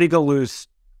 everybody go lose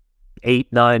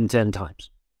 8, 9, 10 times.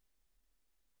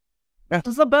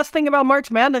 That's the best thing about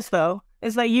March Madness, though,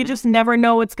 is that you just never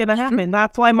know what's going to happen.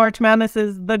 That's why March Madness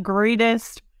is the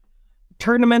greatest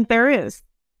tournament there is.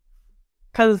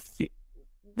 Because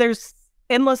there's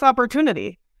endless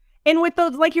opportunity. And with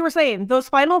those, like you were saying, those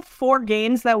final 4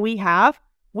 games that we have,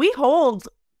 we hold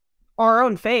our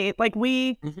own fate. Like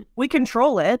we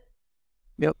control it.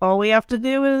 Yep. All we have to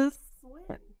do is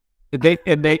win. They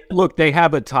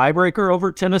have a tiebreaker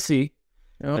over Tennessee,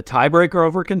 a tiebreaker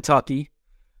over Kentucky,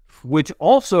 which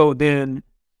also then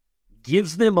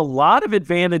gives them a lot of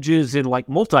advantages in like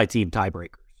multi-team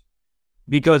tiebreakers.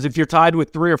 Because if you're tied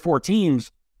with 3 or 4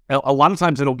 teams, a lot of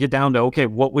times it'll get down to, okay,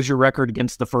 what was your record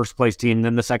against the first place team,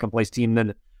 then the second place team,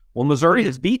 then Missouri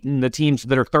has beaten the teams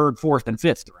that are 3rd, 4th, and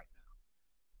 5th right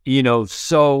now.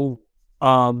 So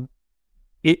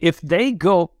if they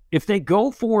go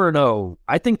 4-0,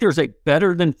 I think there's a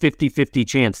better than 50-50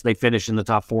 chance they finish in the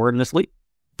top 4 in this league.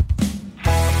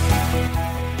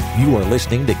 You are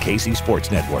listening to KC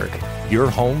Sports Network, your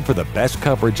home for the best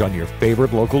coverage on your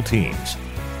favorite local teams.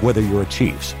 Whether you're a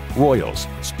Chiefs, Royals,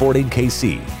 Sporting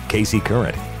KC, KC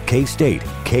Current, K-State,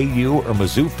 KU, or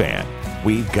Mizzou fan,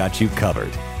 we've got you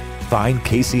covered. Find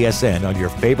KCSN on your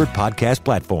favorite podcast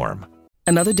platform.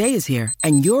 Another day is here,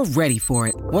 and you're ready for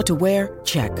it. What to wear?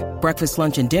 Check. Breakfast,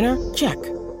 lunch, and dinner? Check.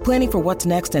 Planning for what's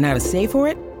next and how to save for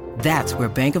it? That's where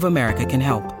Bank of America can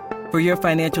help. For your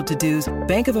financial to-dos,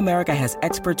 Bank of America has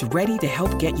experts ready to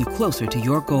help get you closer to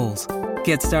your goals.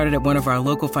 Get started at one of our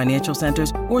local financial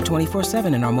centers or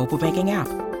 24/7 in our mobile banking app.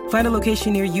 Find a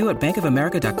location near you at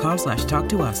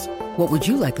bankofamerica.com/talktous. What would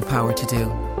you like the power to do?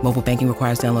 Mobile banking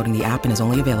requires downloading the app and is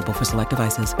only available for select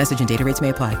devices. Message and data rates may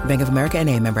apply. Bank of America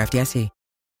N.A., member FDIC.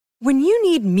 When you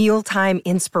need mealtime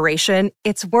inspiration,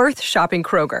 it's worth shopping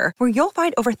Kroger, where you'll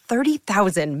find over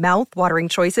 30,000 mouth-watering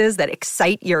choices that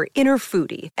excite your inner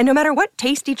foodie. And no matter what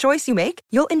tasty choice you make,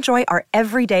 you'll enjoy our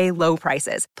everyday low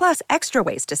prices, plus extra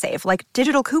ways to save, like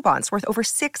digital coupons worth over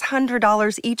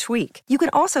 $600 each week. You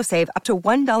can also save up to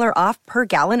 $1 off per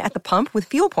gallon at the pump with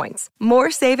fuel points.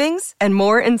 More savings and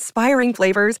more inspiring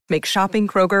flavors make shopping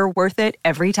Kroger worth it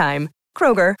every time.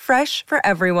 Kroger, fresh for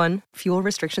everyone. Fuel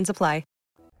restrictions apply.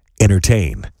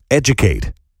 Entertain,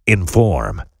 educate,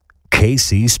 inform.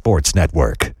 KC Sports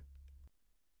Network.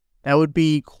 That would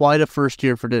be quite a first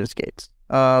year for Dennis Gates.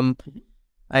 I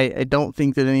don't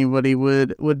think that anybody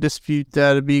would dispute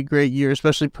that. It'd be a great year,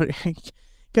 especially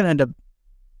gonna end up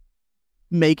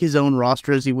make his own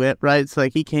roster as he went, right? It's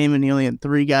like he came and he only had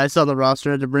 3 guys on the roster,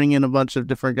 had to bring in a bunch of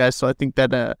different guys. So I think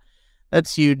that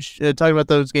that's huge. Talking about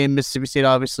those games, Mississippi State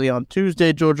obviously on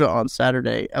Tuesday, Georgia on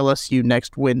Saturday, LSU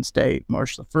next Wednesday,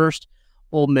 March the 1st,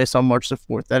 Ole Miss on March the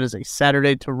 4th. That is a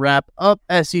Saturday to wrap up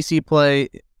SEC play,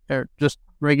 or just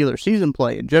regular season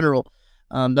play in general.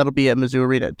 That'll be at Mizzou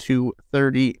Arena at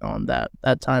 2:30 on that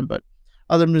time. But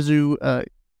other Mizzou,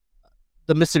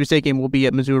 the Mississippi State game will be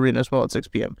at Mizzou Arena as well at 6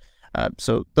 p.m.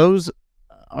 So those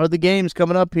are the games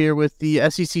coming up here with the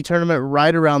SEC tournament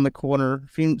right around the corner.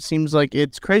 Seems like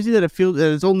it's crazy that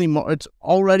it's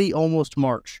already almost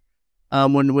March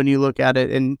when you look at it,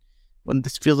 and when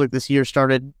this feels like this year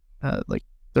started like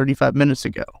 35 minutes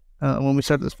ago when we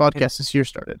started this podcast. This year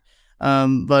started,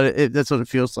 but that's what it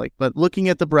feels like. But looking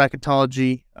at the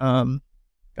bracketology,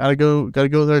 gotta go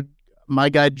there. My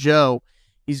guy Joe,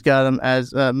 he's got him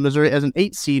as Missouri as an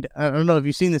 8 seed. I don't know if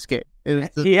you've seen this game.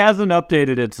 He hasn't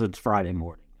updated it since Friday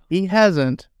morning. He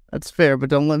hasn't. That's fair, but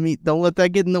don't let that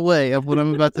get in the way of what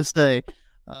I'm about to say.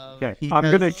 Okay,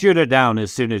 I'm gonna shoot it down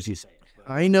as soon as you say it.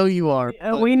 I know you are.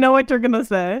 We know what you're gonna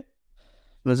say.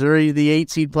 Missouri, the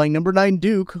 8 seed, playing number 9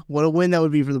 Duke. What a win that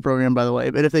would be for the program, by the way.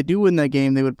 But if they do win that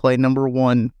game, they would play number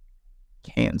 1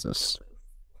 Kansas.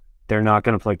 They're not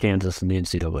going to play Kansas in the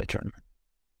NCAA tournament.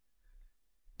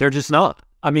 They're just not.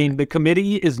 I mean, the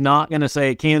committee is not going to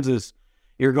say, Kansas,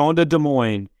 you're going to Des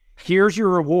Moines. Here's your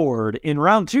reward. In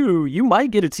round 2, you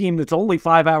might get a team that's only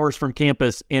 5 hours from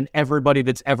campus, and everybody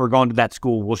that's ever gone to that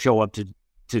school will show up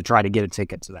to try to get a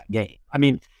ticket to that game. I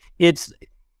mean, it's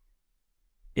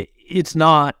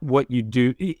not what you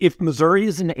do. If Missouri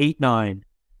is an 8-9,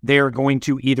 they are going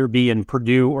to either be in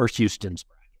Purdue or Houston's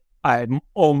bracket.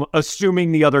 I'm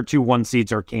assuming the other 2 1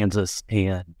 seeds are Kansas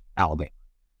and Alabama.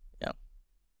 Yeah.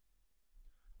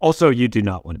 Also, you do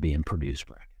not want to be in Purdue's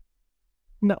bracket.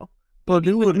 No.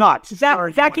 Purdue would not. Zach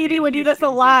Edey would do this a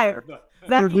liar.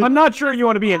 I'm not sure you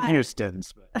want to be in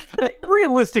Houston's. But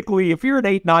realistically, if you're an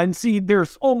 8-9 seed,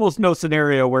 there's almost no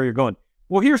scenario where you're going,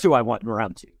 well, here's who I want in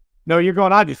round 2. No, you're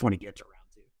going, I just want to get to round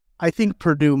 2. I think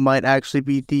Purdue might actually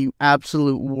be the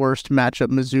absolute worst matchup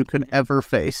Mizzou could ever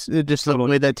face. Just the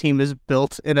way that team is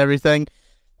built and everything.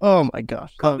 Oh my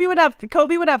gosh. Kobe would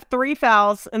have 3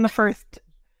 fouls in the first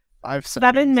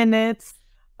 7 minutes.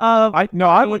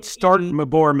 I would start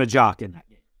Mabor Majak in that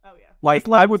game. Oh yeah. Like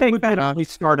I would legitimately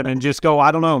start him and just go,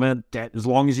 I don't know, man, as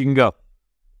long as you can go.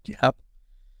 Yep.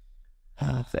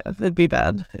 It'd be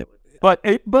bad. But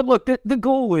look, the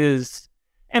goal is,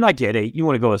 and I get it, you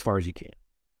want to go as far as you can.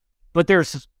 But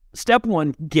there's step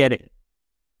 1, get it.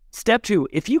 Step 2,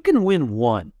 if you can win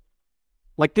 1,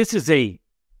 like this is a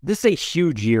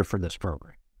huge year for this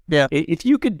program. Yeah. If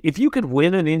you could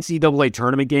win an NCAA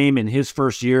tournament game in his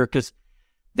first year, because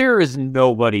there is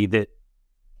nobody that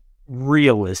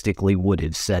realistically would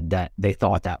have said that they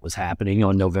thought that was happening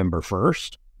on November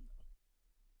 1st.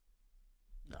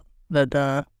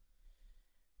 That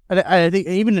I think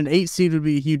even an 8 seed would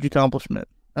be a huge accomplishment.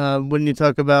 When you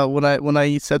talk about when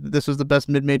I said that this was the best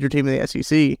mid-major team in the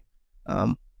SEC,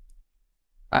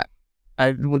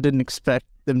 I didn't expect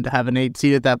them to have an 8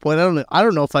 seed at that point. I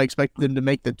don't know if I expected them to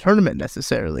make the tournament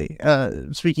necessarily.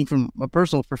 Speaking from a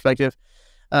personal perspective,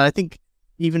 I think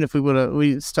even if we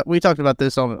talked about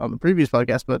this on the previous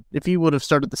podcast, but if you would have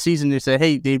started the season and you say,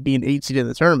 hey, they'd be an 8 seed in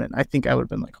the tournament, I think I would have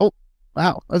been like, oh,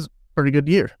 wow, that's a pretty good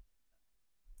year.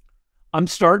 I'm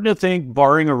starting to think,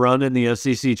 barring a run in the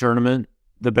SEC tournament,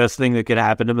 the best thing that could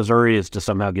happen to Missouri is to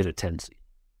somehow get a 10 seed.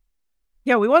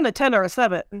 Yeah, we want a 10 or a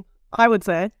 7, I would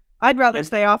say. I'd rather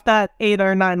stay off that 8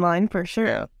 or 9 line for sure.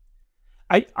 Yeah.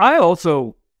 I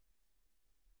also,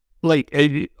 like,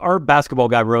 our basketball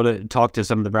guy talked to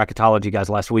some of the bracketology guys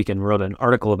last week and wrote an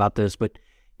article about this, but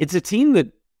it's a team that,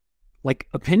 like,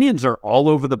 opinions are all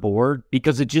over the board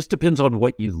because it just depends on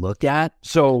what you look at.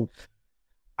 So,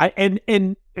 and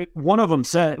one of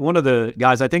the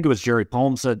guys, I think it was Jerry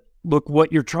Palm, said, look,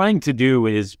 what you're trying to do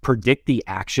is predict the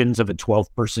actions of a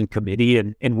 12-person committee,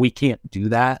 and we can't do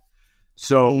that.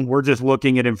 So we're just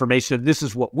looking at information. This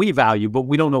is what we value, but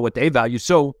we don't know what they value.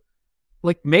 So,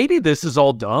 like, maybe this is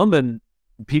all dumb, and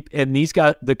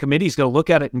the committee's going to look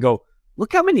at it and go,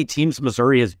 look how many teams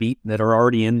Missouri has beaten that are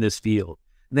already in this field.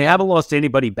 And they haven't lost to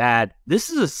anybody bad. This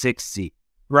is a 6th seed,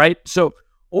 right? So,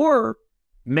 or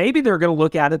maybe they're going to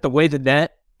look at it the way the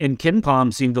Net and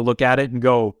KenPom seem to look at it and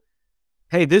go,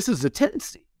 hey, this is a 10th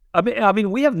seed. I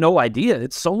mean, we have no idea.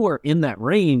 It's somewhere in that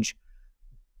range.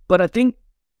 But I think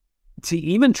to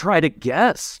even try to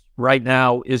guess right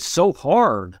now is so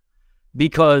hard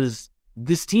because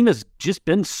this team has just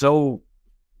been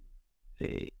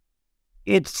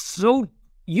it's so,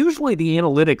 usually the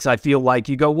analytics, I feel like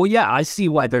you go, well, yeah, I see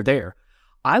why they're there.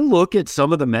 I look at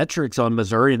some of the metrics on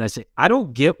Missouri and I say, I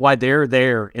don't get why they're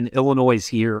there and Illinois is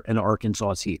here and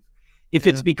Arkansas is here. If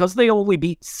it's because they only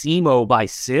beat SEMO by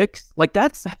 6, like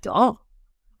that's dumb.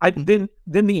 Then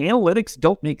the analytics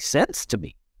don't make sense to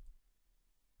me.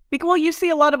 Well, you see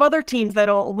a lot of other teams that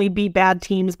only beat bad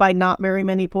teams by not very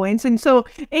many points. And so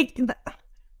it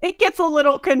gets a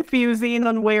little confusing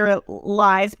on where it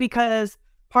lies because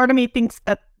part of me thinks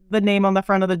that the name on the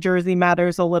front of the jersey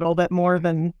matters a little bit more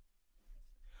than...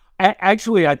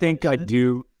 Actually, I think I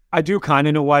do kind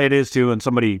of know why it is too, and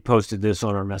somebody posted this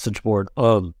on our message board.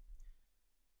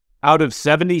 Out of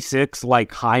 76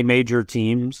 like high major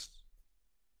teams,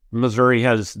 Missouri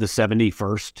has the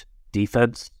 71st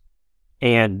defense,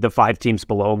 and the 5 teams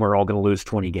below them are all going to lose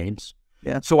 20 games.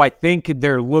 Yeah. So I think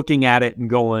they're looking at it and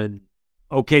going,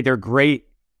 okay, they're great.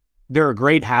 They're a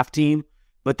great half team,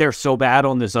 but they're so bad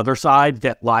on this other side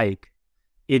that like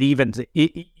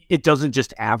it doesn't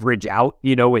just average out.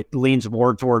 You know, it leans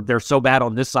more toward they're so bad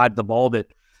on this side of the ball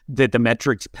that the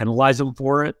metrics penalize them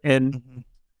for it. And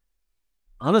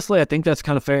honestly, I think that's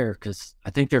kind of fair because I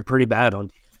think they're pretty bad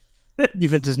on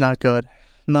defense is not good.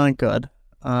 Not good.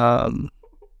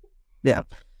 Yeah.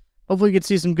 Hopefully we can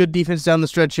see some good defense down the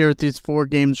stretch here with these 4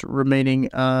 games remaining.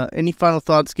 Any final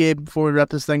thoughts, Gabe, before we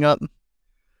wrap this thing up?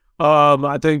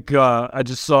 I think I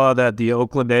just saw that the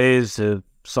Oakland A's have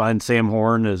signed Sam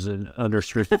Horn as an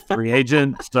unrestricted free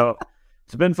agent. So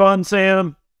it's been fun,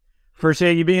 Sam.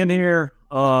 Appreciate you being here.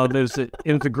 It was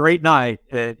a great night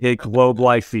at Globe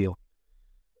Life Field.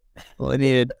 Well, I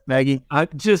needed Maggie.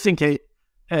 Just in case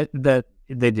that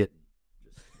they didn't.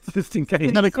 Just in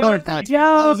case. Not a card that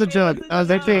was a joke. I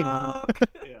was actually.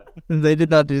 They did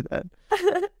not do that.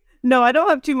 No, I don't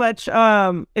have too much.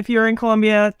 If you're in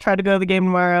Columbia, try to go to the game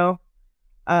tomorrow.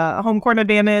 Home court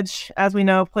advantage, as we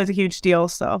know, plays a huge deal.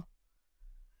 So,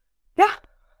 yeah,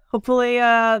 hopefully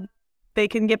they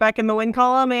can get back in the win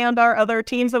column, and our other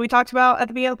teams that we talked about at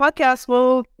the beginning of the podcast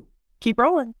will keep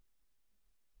rolling.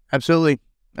 Absolutely.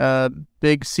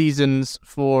 Big seasons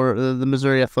for the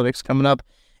Missouri Athletics coming up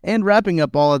and wrapping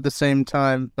up all at the same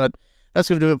time. But that's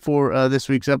going to do it for this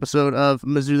week's episode of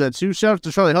Mizzou That Too. Shout out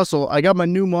to Charlie Hustle. I got my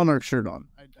new Monarch shirt on.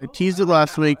 I teased it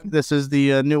last week. This is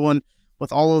the new one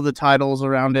with all of the titles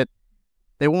around it.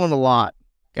 They won a lot,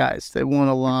 guys. They won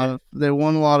a lot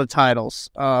of titles.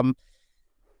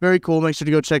 Very cool. Make sure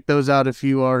to go check those out if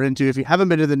you are into. If you haven't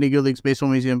been to the Negro Leagues Baseball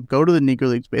Museum, go to the Negro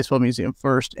Leagues Baseball Museum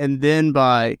first, and then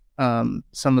buy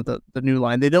some of the new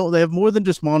line. They have more than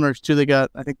just Monarchs too. They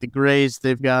got, I think, the Grays.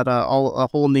 They've got a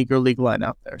whole Negro League line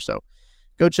out there. So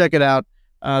go check it out.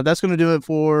 That's going to do it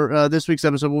for this week's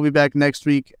episode. We'll be back next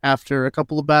week after a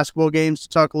couple of basketball games to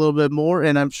talk a little bit more,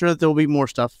 and I'm sure that there will be more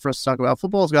stuff for us to talk about.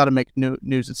 Football's got to make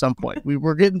news at some point.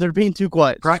 They're being too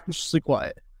quiet. Practically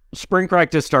quiet. Spring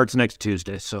practice starts next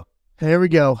Tuesday, so there we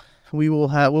go. We'll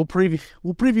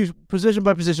preview position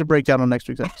by position breakdown on next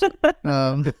week's episode.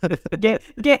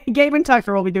 Gabe and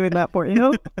Tucker will be doing that for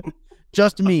you.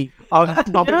 Just me. I'll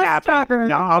be napping.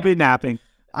 No, I'll be napping.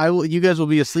 You guys will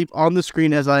be asleep on the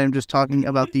screen as I am just talking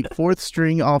about the 4th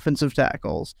string offensive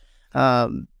tackles.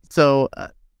 So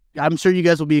I'm sure you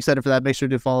guys will be excited for that. Make sure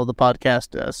to follow the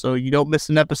podcast so you don't miss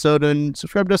an episode, and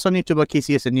subscribe to us on YouTube at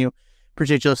KCSNU.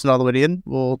 Appreciate you listening all the way in.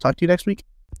 We'll talk to you next week.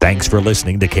 Thanks for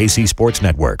listening to KC Sports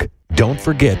Network. Don't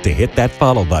forget to hit that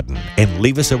follow button and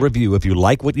leave us a review if you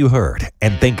like what you heard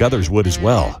and think others would as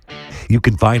well. You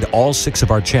can find all 6 of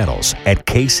our channels at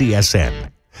KCSN,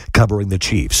 covering the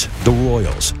Chiefs, the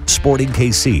Royals, Sporting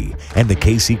KC, and the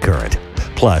KC Current,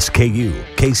 plus KU,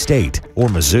 K-State, or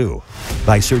Mizzou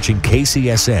by searching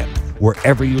KCSN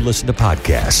wherever you listen to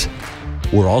podcasts.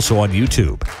 We're also on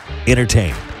YouTube.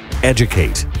 Entertain,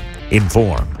 educate,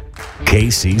 inform.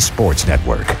 KC Sports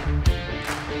Network.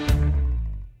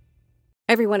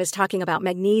 Everyone is talking about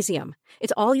magnesium.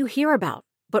 It's all you hear about.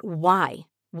 But why?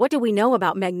 What do we know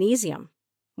about magnesium?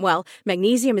 Well,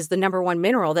 magnesium is the number one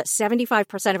mineral that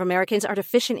 75% of Americans are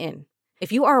deficient in.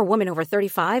 If you are a woman over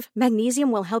 35,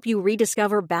 magnesium will help you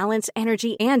rediscover balance,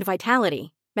 energy, and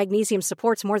vitality. Magnesium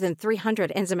supports more than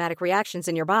 300 enzymatic reactions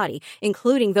in your body,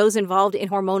 including those involved in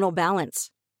hormonal balance.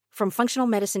 From functional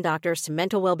medicine doctors to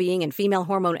mental well-being and female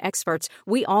hormone experts,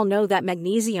 we all know that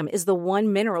magnesium is the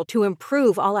one mineral to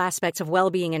improve all aspects of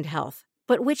well-being and health.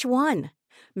 But which one?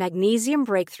 Magnesium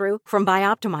Breakthrough from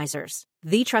Bioptimizers,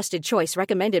 the trusted choice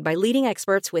recommended by leading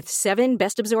experts with 7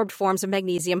 best-absorbed forms of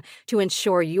magnesium to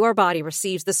ensure your body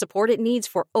receives the support it needs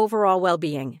for overall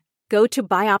well-being. Go to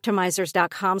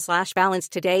bioptimizers.com/balance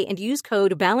today and use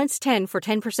code BALANCE10 for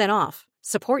 10% off.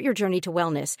 Support your journey to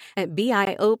wellness at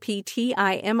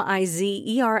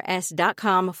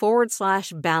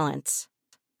bioptimizers.com/balance.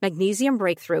 Magnesium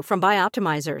Breakthrough from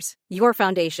Bioptimizers, your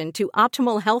foundation to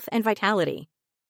optimal health and vitality.